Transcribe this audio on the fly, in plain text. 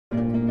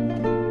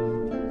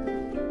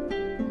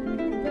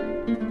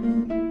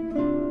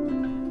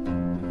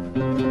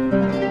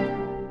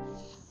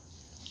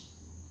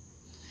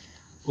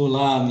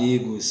Olá,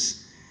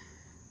 amigos!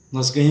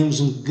 Nós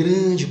ganhamos um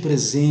grande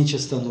presente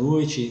esta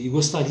noite e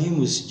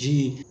gostaríamos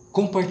de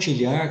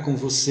compartilhar com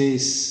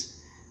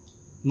vocês.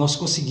 Nós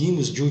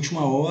conseguimos, de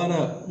última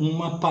hora,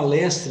 uma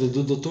palestra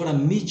do Dr.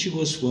 Amit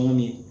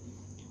Goswami,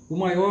 o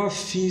maior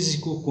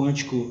físico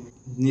quântico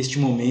neste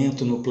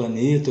momento no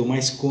planeta, o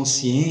mais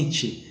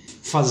consciente,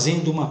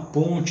 fazendo uma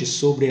ponte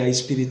sobre a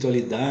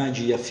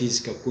espiritualidade e a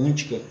física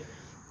quântica,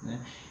 né?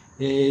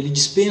 Ele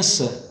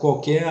dispensa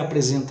qualquer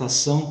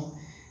apresentação,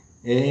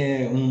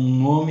 é um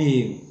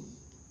nome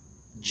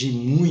de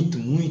muito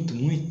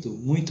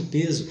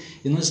peso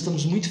e nós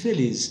estamos muito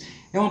felizes.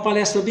 É uma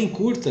palestra bem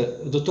curta,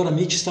 o Dr.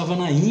 Amit estava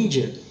na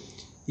Índia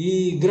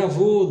e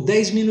gravou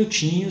 10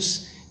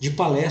 minutinhos de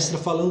palestra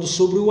falando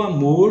sobre o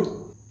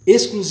amor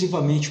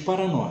exclusivamente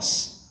para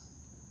nós,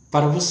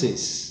 para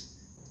vocês.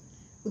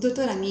 O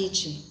Dr.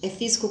 Amit é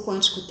físico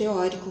quântico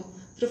teórico,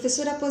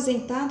 professor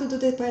aposentado do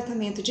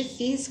Departamento de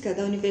Física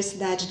da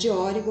Universidade de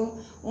Oregon,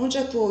 onde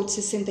atuou de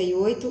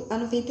 68 a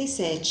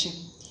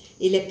 97.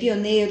 Ele é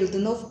pioneiro do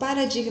novo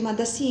paradigma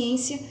da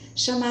ciência,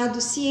 chamado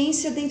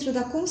Ciência dentro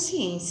da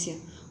Consciência,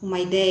 uma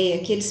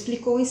ideia que ele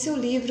explicou em seu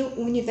livro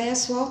O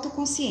Universo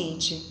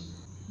Autoconsciente.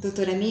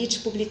 Dr. Amit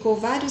publicou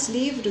vários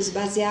livros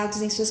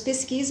baseados em suas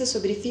pesquisas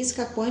sobre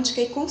física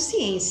quântica e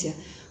consciência,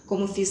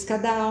 como Física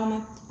da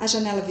Alma, A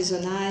Janela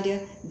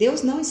Visionária,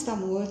 Deus Não Está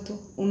Morto,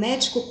 O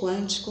Médico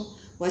Quântico,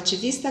 O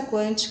Ativista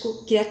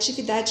Quântico,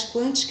 Criatividade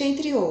Quântica,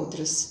 entre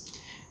outros.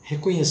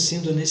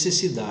 Reconhecendo a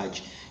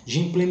necessidade de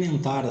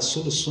implementar as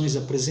soluções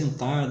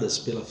apresentadas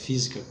pela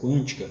física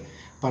quântica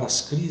para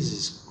as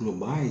crises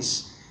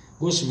globais,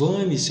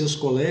 Goswami e seus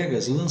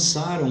colegas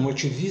lançaram o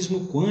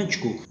ativismo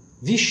quântico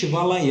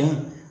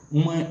Vishvalayan,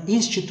 uma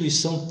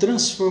instituição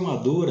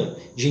transformadora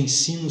de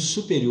ensino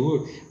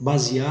superior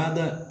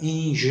baseada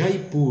em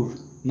Jaipur,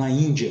 na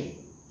Índia.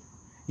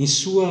 Em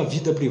sua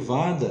vida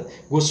privada,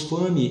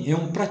 Goswami é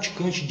um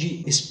praticante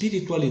de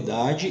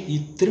espiritualidade e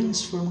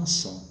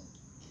transformação.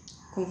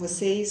 Com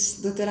vocês,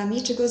 Dr.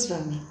 Amit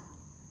Goswami.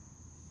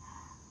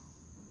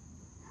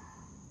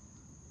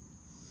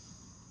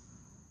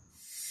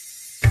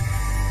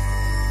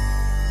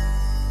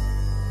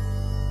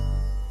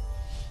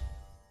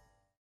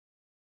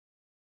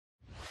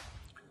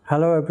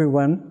 Hello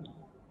everyone,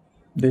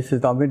 this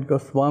is Amit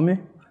Goswami,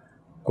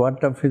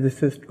 quantum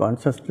physicist,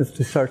 consciousness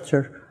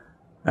researcher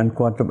and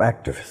quantum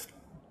activist.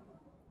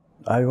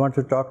 I want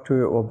to talk to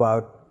you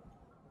about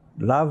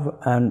love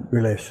and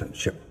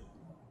relationship.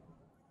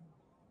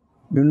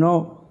 You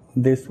know,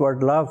 this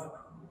word love,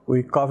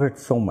 we covet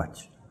so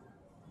much,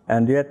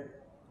 and yet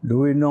do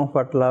we know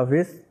what love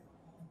is?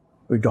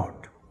 We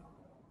don't.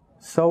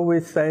 So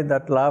we say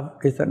that love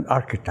is an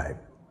archetype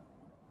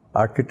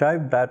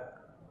that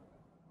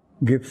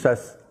gives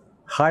us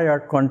higher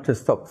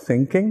context of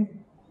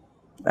thinking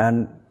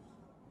and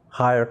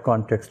higher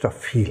context of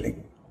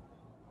feeling.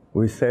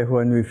 We say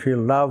when we feel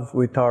love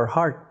with our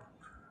heart,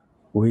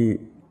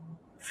 we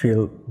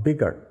feel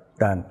bigger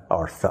than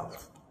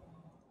ourselves.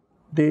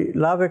 The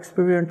love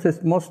experience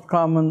is most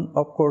common,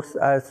 of course,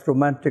 as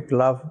romantic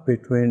love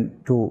between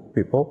two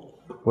people,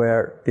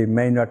 where the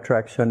main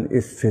attraction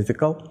is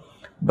physical.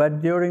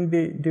 But during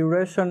the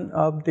duration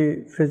of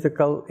the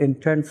physical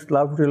intense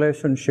love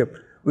relationship,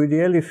 we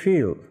really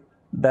feel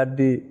that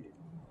the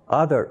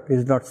other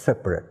is not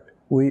separate.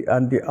 We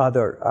and the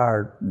other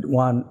are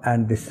one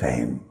and the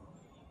same.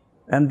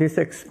 And this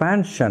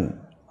expansion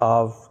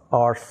of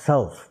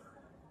ourself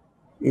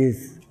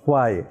is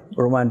why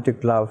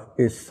romantic love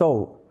is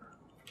so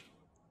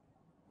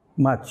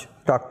much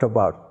talked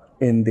about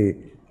in the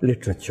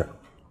literature.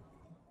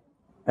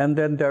 And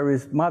then there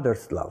is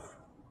mother's love.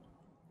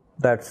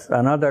 That's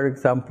another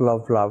example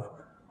of love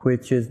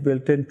which is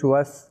built into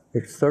us.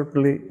 It's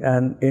certainly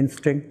an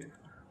instinct,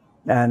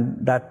 and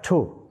that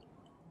too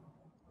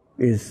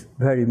is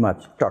very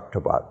much talked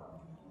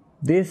about.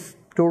 These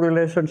two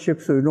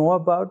relationships we know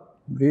about.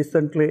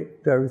 Recently,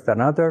 there is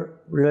another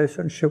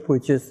relationship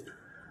which is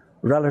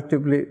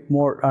relatively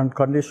more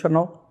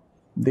unconditional.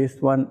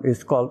 This one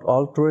is called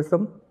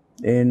altruism.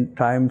 In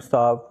times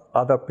of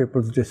other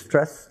people's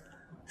distress,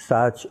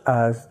 such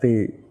as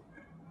the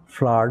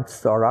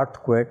floods or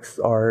earthquakes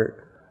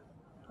or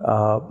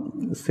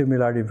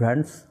similar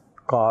events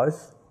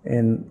cause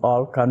in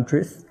all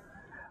countries,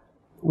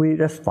 we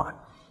respond.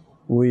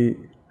 We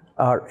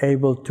are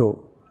able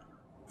to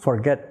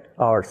forget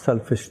our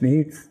selfish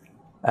needs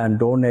and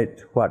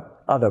donate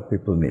what other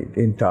people need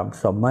in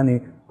terms of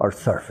money or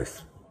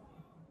service.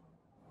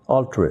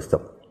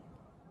 Altruism.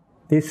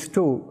 This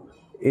too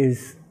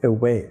is a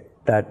way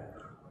that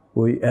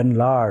we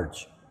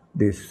enlarge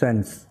the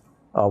sense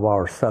of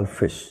our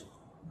selfish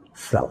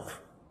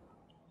self.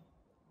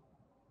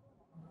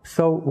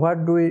 So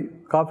what do we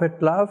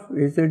covet love?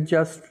 Is it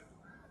just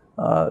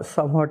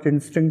somewhat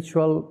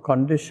instinctual,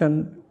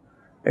 conditioned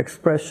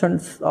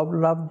expressions of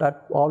love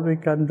that all we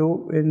can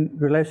do in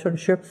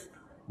relationships?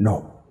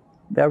 No.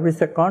 There is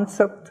a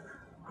concept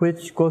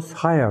which goes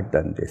higher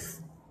than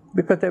this.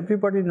 Because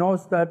everybody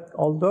knows that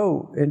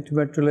although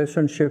intimate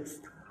relationships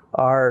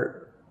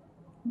are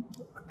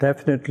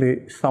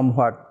definitely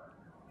somewhat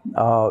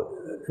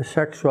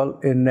sexual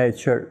in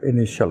nature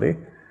initially,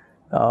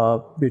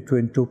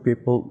 between two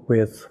people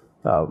with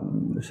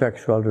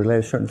sexual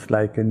relations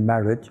like in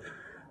marriage.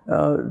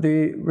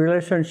 The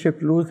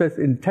relationship loses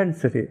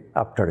intensity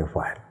after a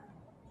while.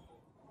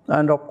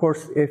 And of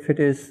course, if it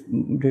is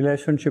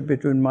relationship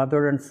between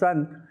mother and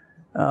son,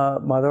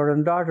 mother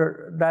and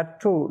daughter, that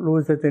too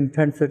loses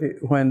intensity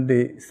when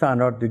the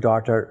son or the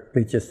daughter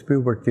reaches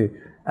puberty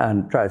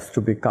and tries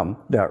to become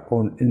their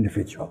own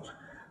individual.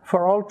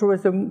 For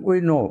altruism,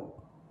 we know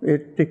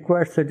it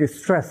requires a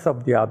distress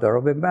of the other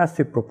of a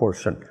massive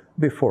proportion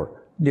before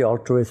the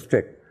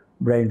altruistic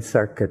brain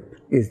circuit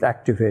is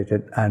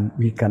activated and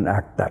we can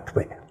act that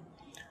way.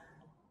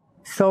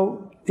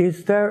 So,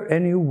 is there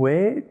any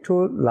way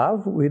to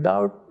love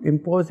without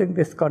imposing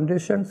these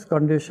conditions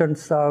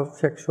of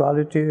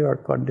sexuality or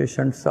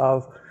conditions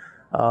of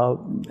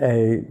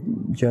a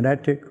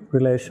genetic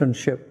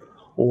relationship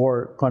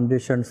or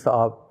conditions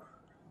of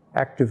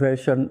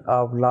activation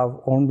of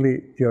love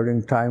only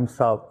during times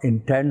of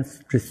intense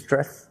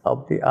distress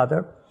of the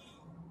other?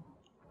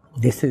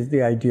 This is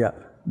the idea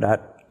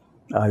that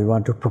I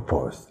want to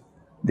propose.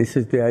 This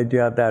is the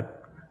idea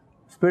that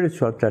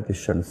spiritual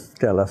traditions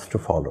tell us to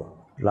follow.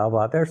 Love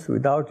others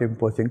without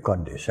imposing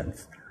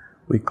conditions.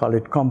 We call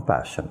it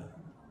compassion.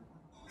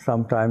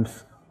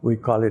 Sometimes we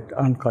call it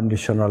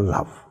unconditional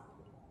love.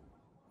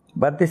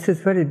 But this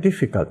is very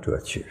difficult to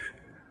achieve.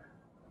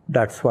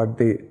 That's what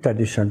the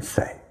traditions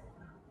say.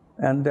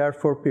 And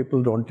therefore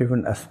people don't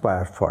even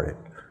aspire for it.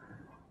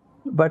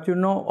 But you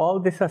know, all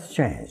this has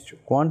changed.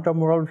 Quantum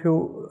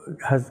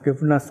worldview has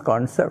given us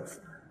concepts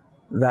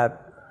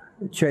that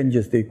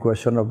changes the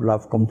equation of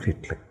love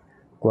completely.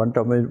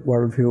 Quantum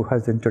worldview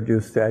has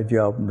introduced the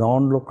idea of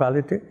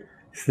non-locality,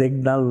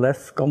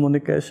 signal-less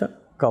communication,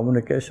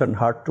 communication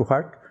heart to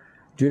heart,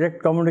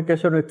 direct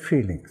communication with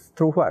feelings.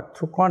 Through what?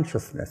 Through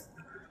consciousness.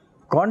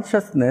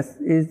 Consciousness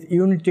is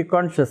unity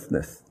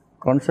consciousness.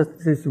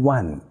 Consciousness is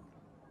one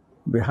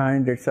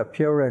behind its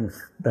appearance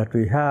that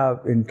we have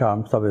in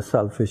terms of a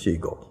selfish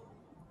ego.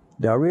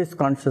 There is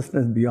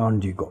consciousness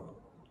beyond ego.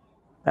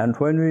 And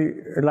when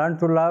we learn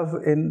to love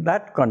in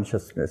that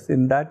consciousness,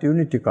 in that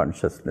unity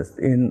consciousness,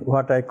 in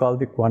what I call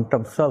the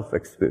quantum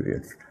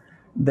self-experience,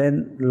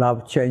 then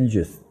love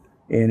changes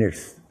in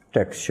its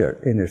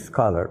texture, in its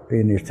color,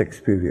 in its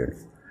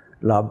experience.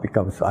 Love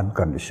becomes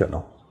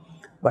unconditional.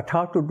 But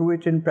how to do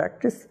it in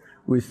practice?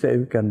 We say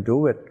we can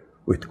do it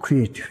with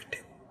creativity.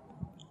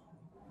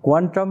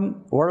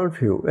 Quantum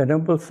worldview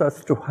enables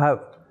us to have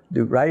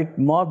the right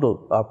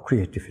model of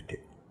creativity,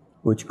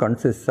 which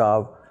consists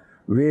of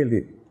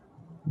really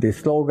the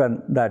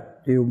slogan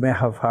that you may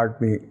have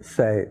heard me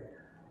say,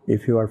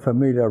 if you are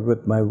familiar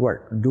with my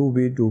work, do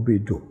be, do be,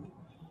 do.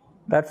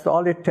 That's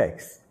all it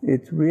takes.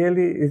 It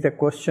really is a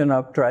question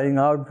of trying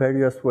out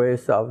various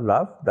ways of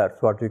love,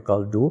 that's what we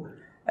call do,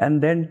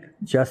 and then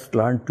just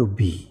learn to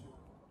be.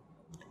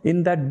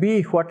 In that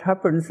be, what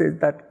happens is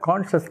that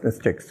consciousness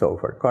takes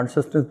over,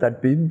 consciousness that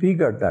is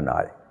bigger than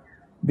I,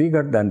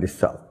 bigger than the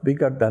self,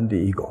 bigger than the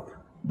ego.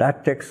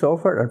 That takes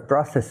over and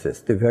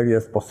processes the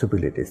various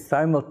possibilities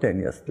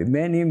simultaneously,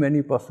 many,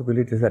 many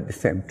possibilities at the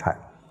same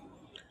time.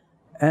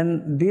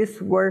 And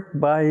this work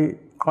by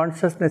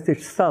consciousness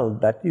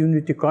itself, that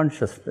unity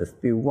consciousness,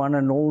 the one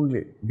and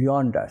only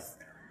beyond us,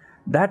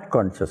 that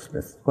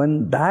consciousness,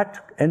 when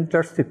that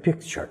enters the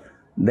picture,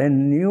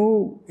 then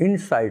new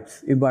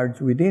insights emerge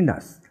within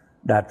us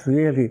that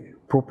really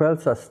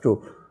propels us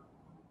to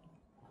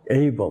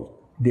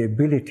the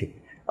ability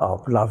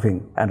of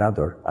loving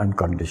another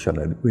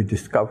unconditionally. We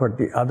discover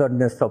the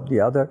otherness of the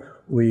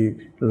other,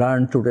 we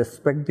learn to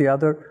respect the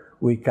other,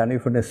 we can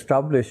even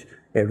establish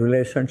a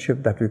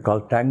relationship that we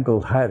call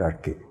tangle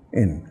hierarchy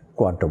in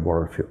quantum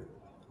worldview.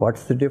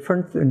 What's the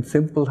difference in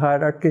simple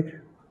hierarchy?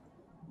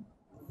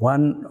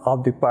 One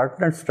of the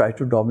partners tries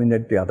to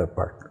dominate the other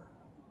partner.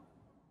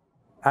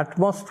 At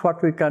most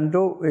what we can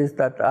do is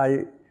that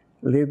I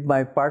leave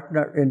my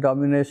partner in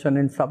domination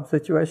in some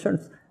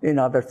situations, in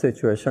other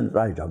situations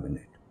I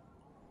dominate.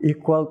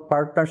 Equal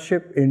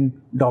partnership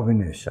in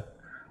domination.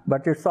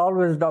 But it's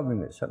always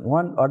domination,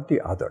 one or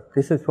the other.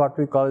 This is what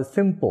we call a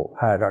simple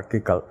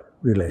hierarchical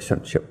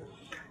relationship.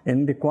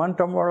 In the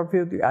quantum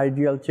worldview, the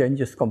ideal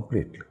changes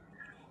completely.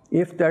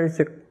 If there is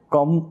a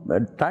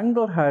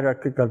tangle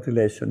hierarchical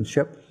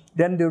relationship,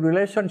 then the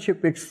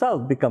relationship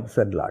itself becomes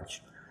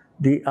enlarged.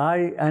 The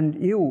I and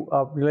you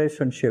of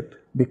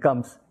relationship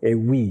becomes a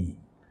we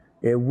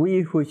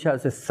which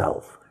has a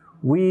self,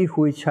 we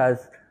which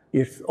has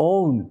its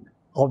own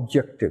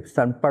objectives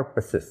and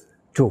purposes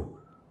to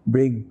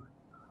bring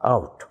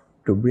out,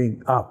 to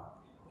bring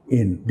up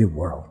in the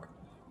world.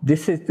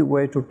 This is the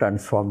way to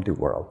transform the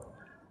world.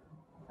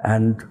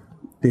 And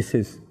this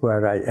is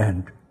where I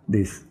end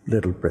this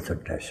little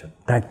presentation.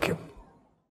 Thank you.